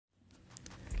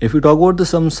If we talk about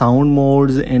some sound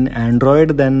modes in Android,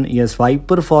 then yes,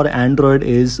 Viper4Android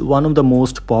is one of the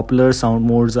most popular sound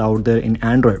modes out there in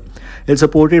Android. It's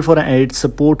supported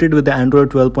with the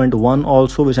Android 12.1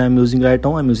 also, which I'm using right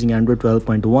now. I'm using Android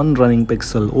 12.1 running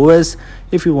Pixel OS.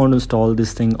 If you want to install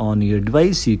this thing on your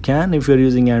device, you can. If you're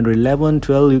using Android 11,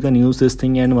 12, you can use this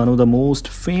thing, and one of the most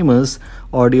famous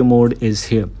audio mode is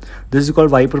here. This is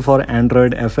called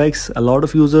Viper4Android FX. A lot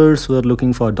of users were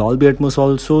looking for Dolby Atmos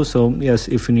also. So yes,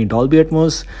 if you need Dolby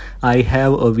Atmos, I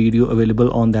have a video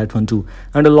available on that one too,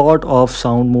 and a lot of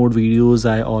sound mode videos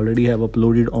I already have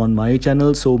uploaded on my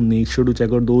channel, so make sure to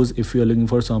check out those if you are looking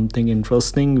for something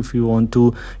interesting. If you want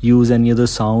to use any other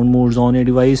sound modes on your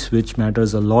device, which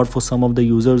matters a lot for some of the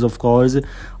users, of course.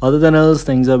 Other than else,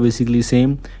 things are basically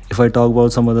same. If I talk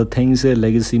about some other things,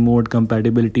 legacy mode,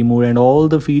 compatibility mode, and all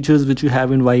the features which you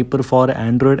have in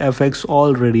Viper4Android FX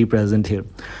already present here.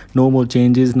 No more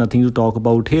changes, nothing to talk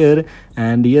about here.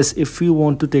 And yes, if you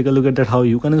want to take a look at that how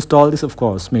you can install this, of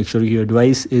course, make sure your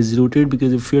device is rooted,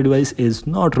 because if your device is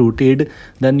not rooted,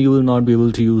 then you will not be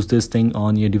able to use this thing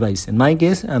on your device. In my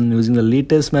case, I'm using the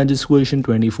latest Magisk version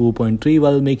 24.3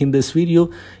 while making this video.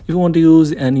 If you want to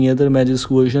use any other Magisk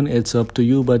version, it's up to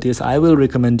you, but yes, I will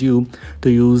recommend you to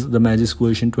use the Magisk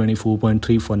version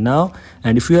 24.3 for now.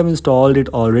 And if you have installed it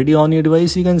already on your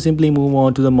device, you can simply move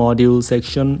on to the module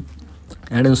section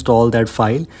and install that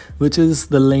file, which is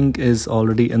the link is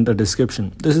already in the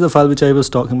description. This is the file which I was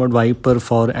talking about,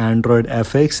 Viper4Android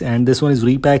FX, and this one is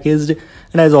repackaged,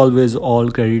 and as always,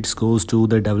 all credits goes to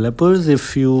the developers.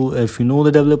 If you know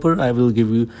the developer, I will give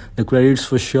you the credits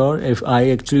for sure. If I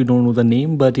actually don't know the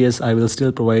name, but yes, I will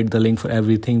still provide the link for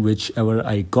everything whichever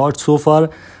I got so far.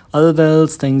 Other than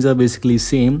else, things are basically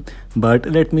same, but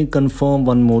let me confirm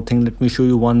one more thing. Let me show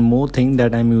you one more thing,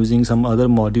 that I'm using some other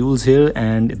modules here,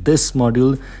 and this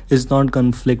module is not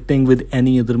conflicting with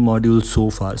any other module so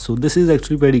far. So this is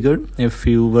actually pretty good. If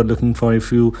you were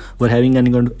having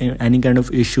any kind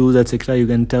of issues, etc., you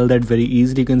can tell that very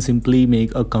easily. You can simply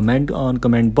make a comment on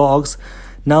comment box.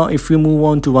 Now, if you move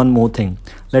on to one more thing,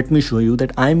 let me show you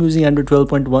that I'm using Android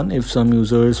 12.1. If some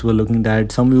users were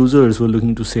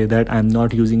looking to say that I'm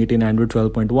not using it in Android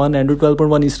 12.1. Android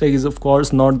 12.1 Easter egg is of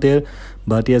course not there,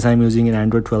 but yes, I'm using in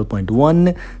Android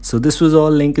 12.1. So this was all.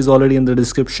 Link is already in the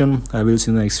description. I will see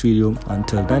you in the next video.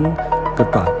 Until then,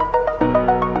 goodbye.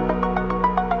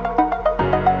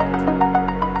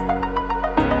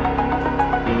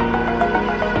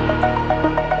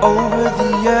 Over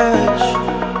the edge,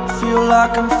 feel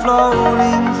like I'm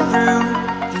floating through